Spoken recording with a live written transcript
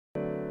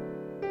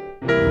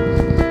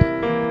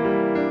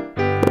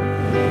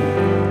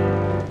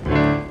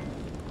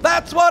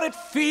That's what it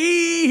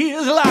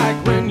feels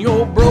like when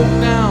you're broke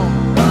down.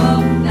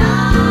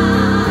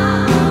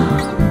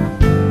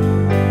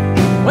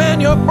 When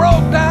you're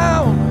broke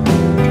down,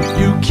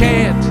 you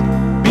can't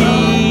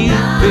be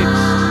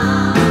fixed.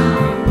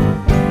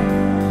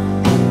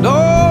 And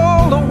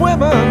all the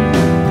women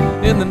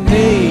in the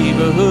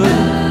neighborhood,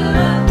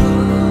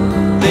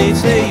 they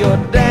say you're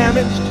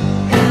damaged.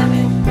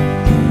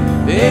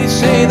 They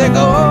say they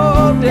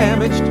go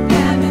damaged.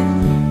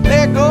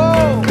 They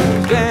go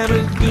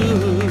damaged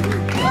good.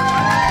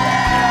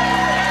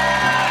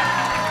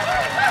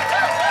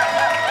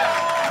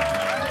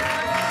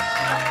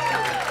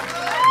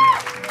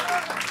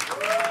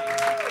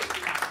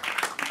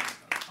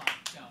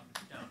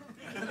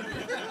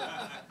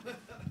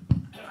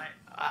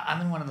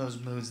 I'm in one of those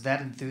moods.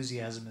 That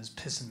enthusiasm is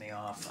pissing me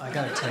off. I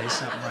gotta tell you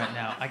something right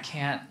now. I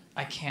can't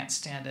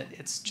stand it.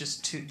 It's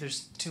just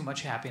there's too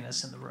much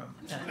happiness in the room.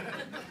 And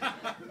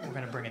we're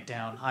gonna bring it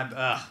down.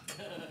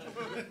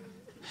 Do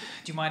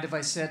you mind if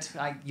I sit?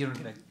 You don't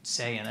get a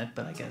say in it,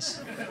 but I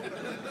guess.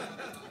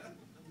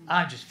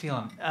 I'm just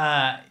feeling.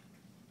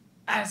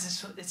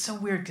 It's so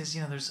weird because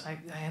I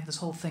have this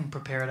whole thing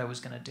prepared I was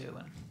gonna do,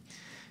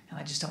 and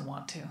I just don't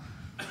want to.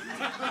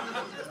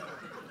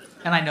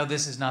 And I know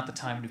this is not the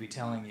time to be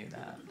telling you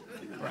that,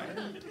 right?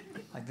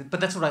 But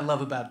that's what I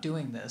love about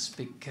doing this,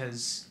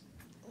 because,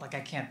 I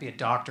can't be a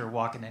doctor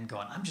walking in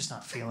going, I'm just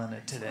not feeling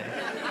it today.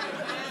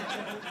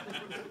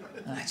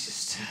 And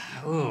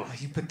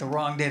you picked the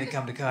wrong day to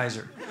come to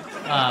Kaiser,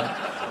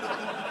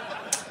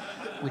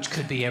 which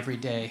could be every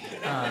day.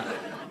 I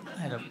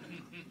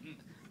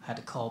had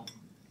to call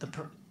the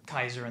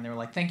Kaiser, and they were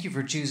like, thank you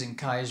for choosing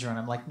Kaiser, and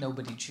I'm like,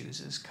 nobody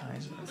chooses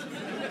Kaiser.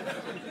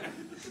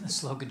 The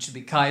slogan should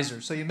be Kaiser.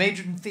 So you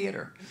majored in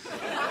theater.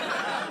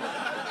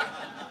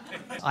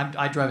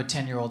 I drive a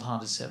 10-year-old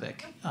Honda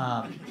Civic.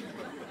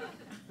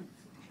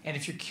 And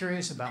if you're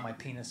curious about my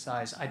penis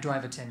size, I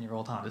drive a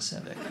 10-year-old Honda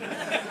Civic.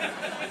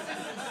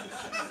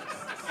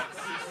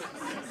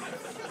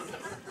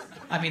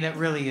 I mean,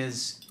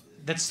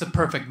 that's the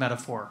perfect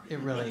metaphor. It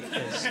really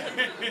is.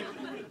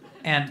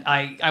 And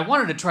I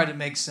wanted to try to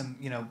make some,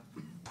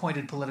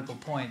 pointed political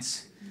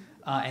points.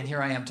 And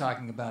here I am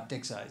talking about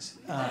dick size.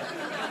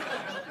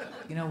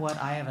 You know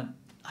what? I haven't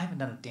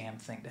done a damn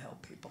thing to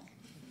help people.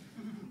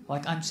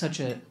 I'm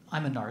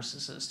a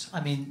narcissist.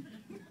 I mean,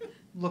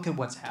 look at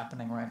what's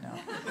happening right now.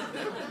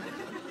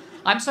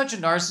 I'm such a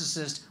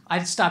narcissist,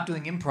 I'd stop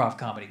doing improv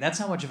comedy. That's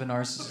how much of a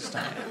narcissist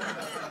I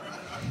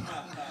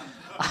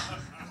am.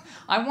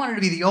 I wanted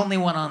to be the only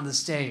one on the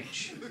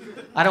stage.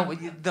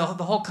 The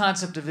whole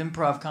concept of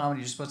improv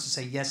comedy, you're supposed to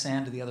say yes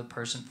and to the other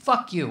person.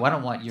 Fuck you, I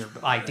don't want your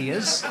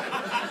ideas.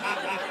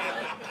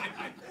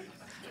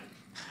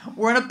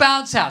 We're in a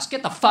bounce house.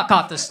 Get the fuck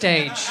off the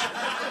stage.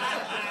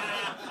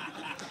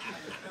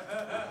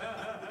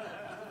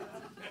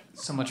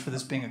 So much for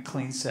this being a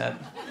clean set.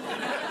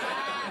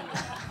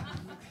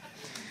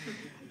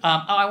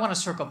 I want to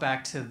circle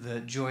back to the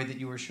joy that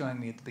you were showing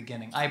me at the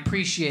beginning. I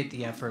appreciate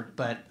the effort,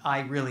 but I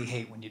really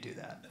hate when you do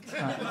that.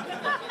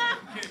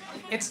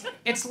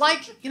 It's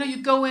like,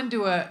 you go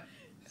into a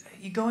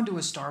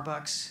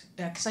Starbucks,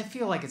 because I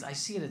feel like I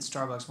see it at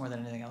Starbucks more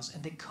than anything else,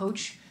 and they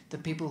coach the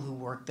people who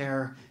work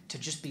there to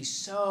just be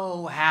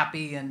so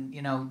happy and,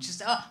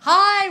 just,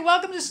 hi,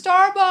 welcome to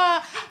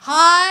Starbucks.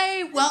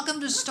 Hi, welcome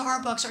to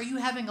Starbucks. Are you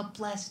having a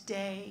blessed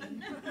day?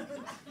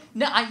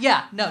 No,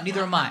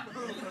 neither am I.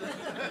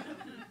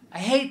 I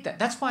hate that.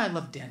 That's why I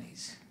love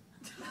Denny's.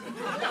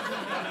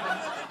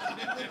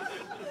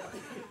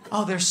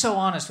 Oh, they're so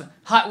honest.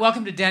 Hi,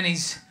 welcome to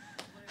Denny's.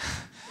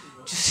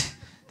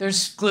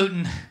 There's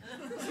gluten.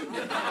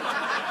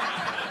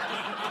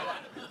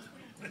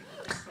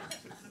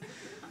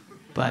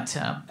 But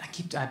I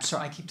keep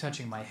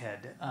touching my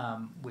head,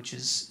 which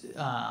is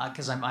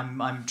because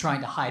I'm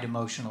trying to hide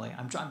emotionally.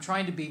 I'm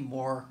trying to be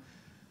more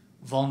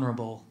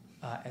vulnerable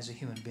as a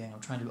human being. I'm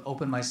trying to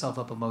open myself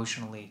up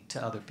emotionally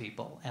to other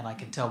people, and I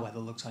can tell by the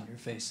looks on your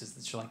faces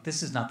that you're like,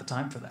 this is not the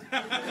time for that.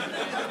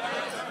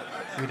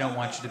 We don't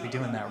want you to be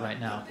doing that right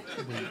now.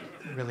 We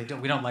really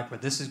don't. We don't like where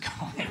this is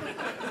going.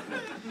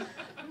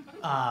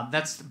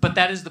 But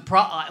that is the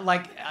problem.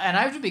 And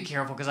I have to be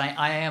careful because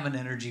I am an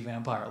energy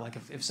vampire.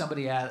 If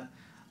somebody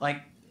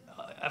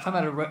if I'm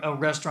at a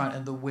restaurant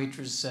and the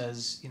waitress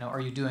says, are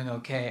you doing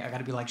okay? I got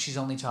to be like, she's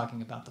only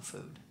talking about the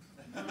food.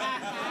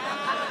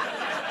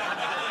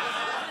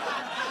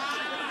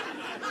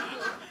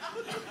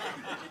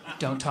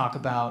 Don't talk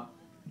about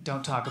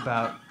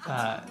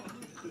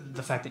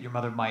the fact that your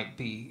mother might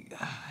be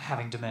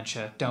having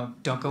dementia.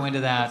 Don't go into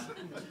that.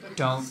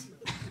 Don't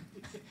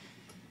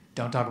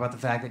talk about the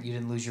fact that you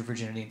didn't lose your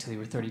virginity until you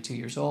were 32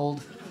 years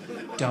old.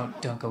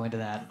 Don't go into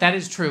that. That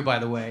is true, by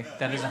the way.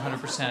 That is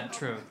 100%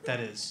 true. That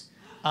is.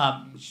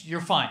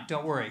 You're fine.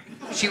 Don't worry.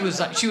 She was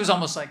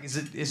almost like, is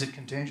it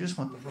contagious?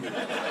 What the fuck?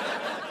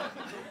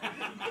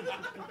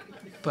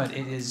 But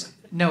it is.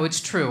 No, it's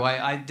true.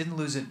 I didn't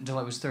lose it until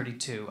I was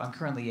 32. I'm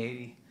currently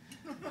 80.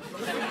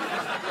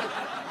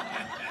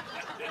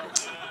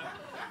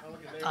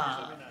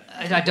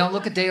 I don't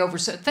look a day over.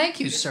 Thank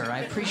you, sir. I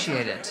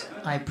appreciate it.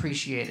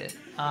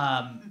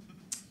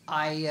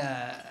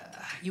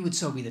 You would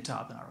so be the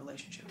top in our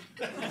relationship.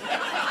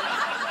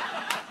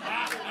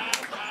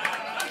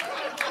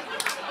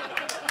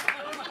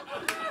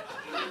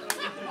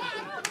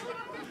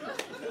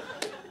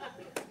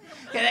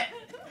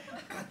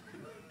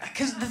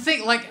 Because the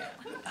thing, like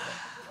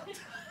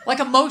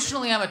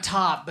emotionally I'm a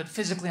top, but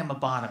physically I'm a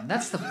bottom.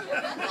 That's the...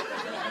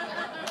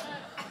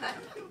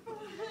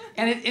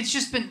 And it's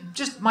just been,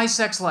 my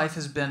sex life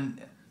has been,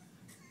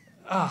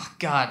 oh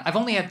God, I've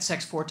only had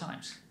sex 4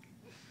 times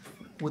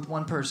with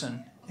one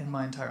person in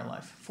my entire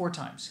life. 4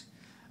 times.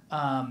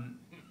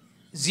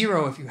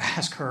 0 if you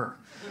ask her.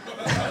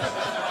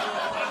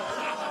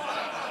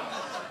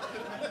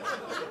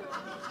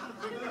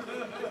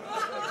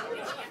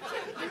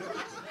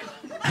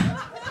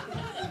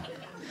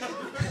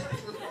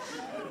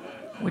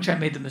 Which I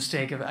made the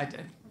mistake of. I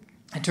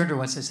turned to her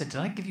once, I said,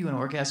 did I give you an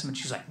orgasm? And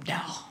she was like, no.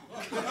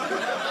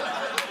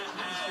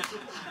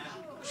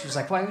 She was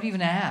like, why would you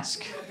even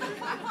ask?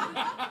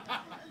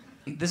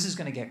 This is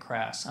going to get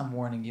crass. I'm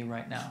warning you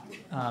right now.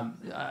 I'm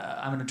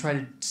going to try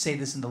to say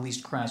this in the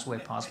least crass way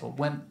possible.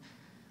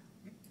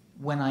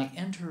 When I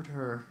entered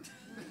her,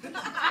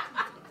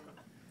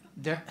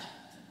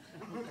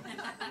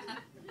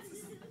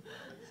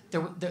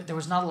 there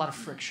was not a lot of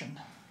friction.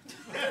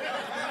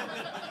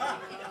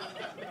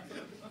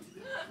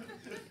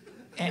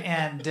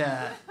 And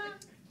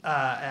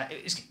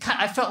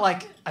I felt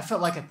like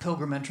a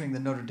pilgrim entering the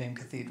Notre Dame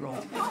Cathedral.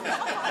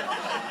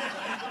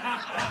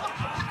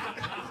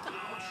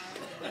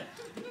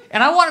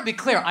 And I want to be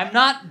clear, I'm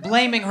not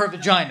blaming her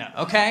vagina,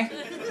 okay?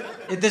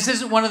 This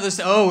isn't one of those,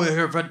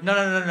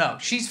 no.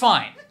 She's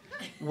fine.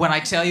 When I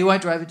tell you I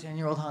drive a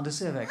 10-year-old Honda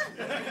Civic,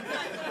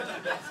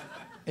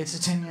 it's a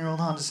 10-year-old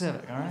Honda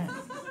Civic, all right?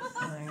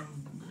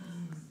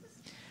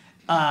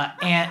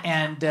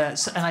 And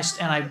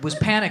I was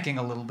panicking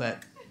a little bit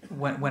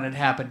when it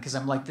happened, because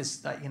I'm like,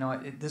 this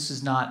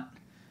is not.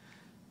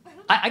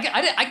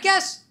 I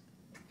guess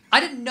I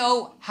didn't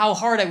know how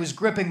hard I was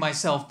gripping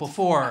myself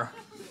before.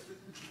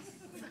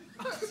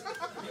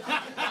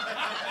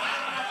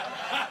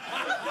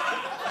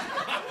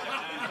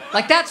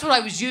 Like that's what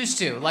I was used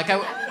to. Like I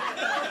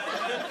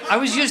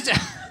was used to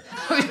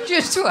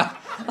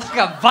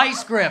a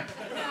vice grip,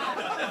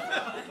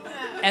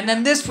 and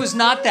then this was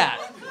not that.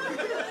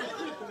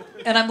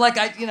 And I'm like,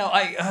 there's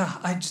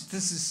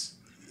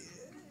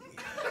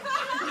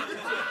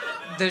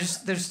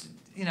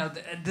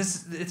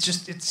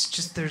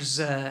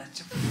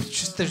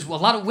a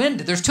lot of wind.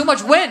 There's too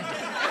much wind.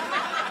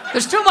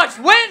 There's too much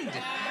wind.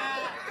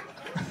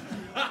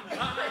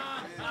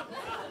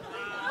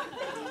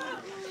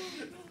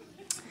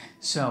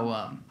 So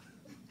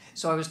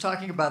I was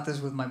talking about this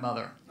with my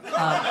mother.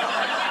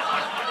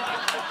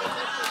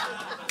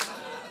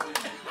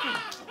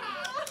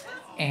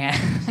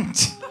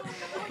 And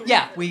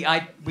yeah, we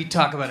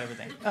talk about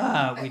everything.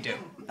 We do.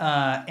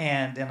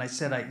 And I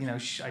said,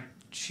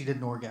 she did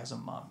an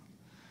orgasm, Mom.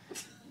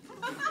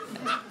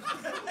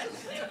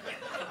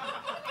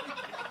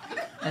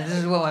 And this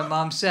is what my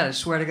mom said, I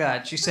swear to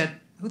God. She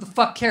said, who the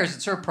fuck cares?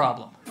 It's her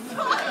problem.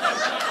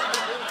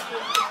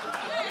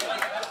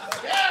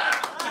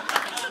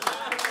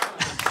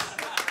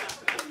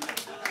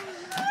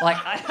 Like,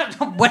 I don't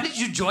know, when did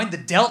you join the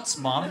Delts,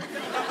 Mom?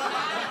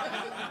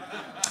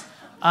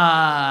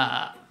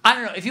 I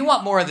don't know. If you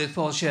want more of this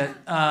bullshit,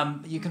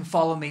 you can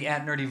follow me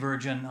at Nerdy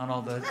Virgin on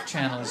all the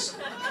channels.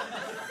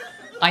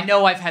 I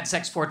know I've had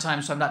sex 4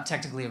 times, so I'm not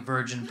technically a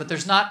virgin, but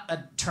there's not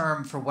a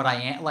term for what I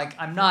am. Like,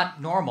 I'm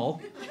not normal.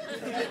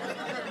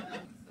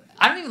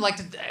 I don't even like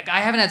to...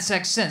 I haven't had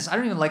sex since. I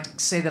don't even like to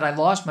say that I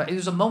lost my... It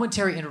was a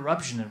momentary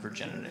interruption in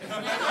virginity.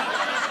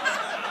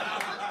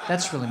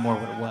 That's really more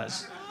what it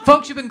was.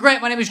 Folks, you've been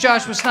great. My name is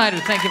Joshua Snyder.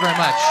 Thank you very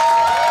much.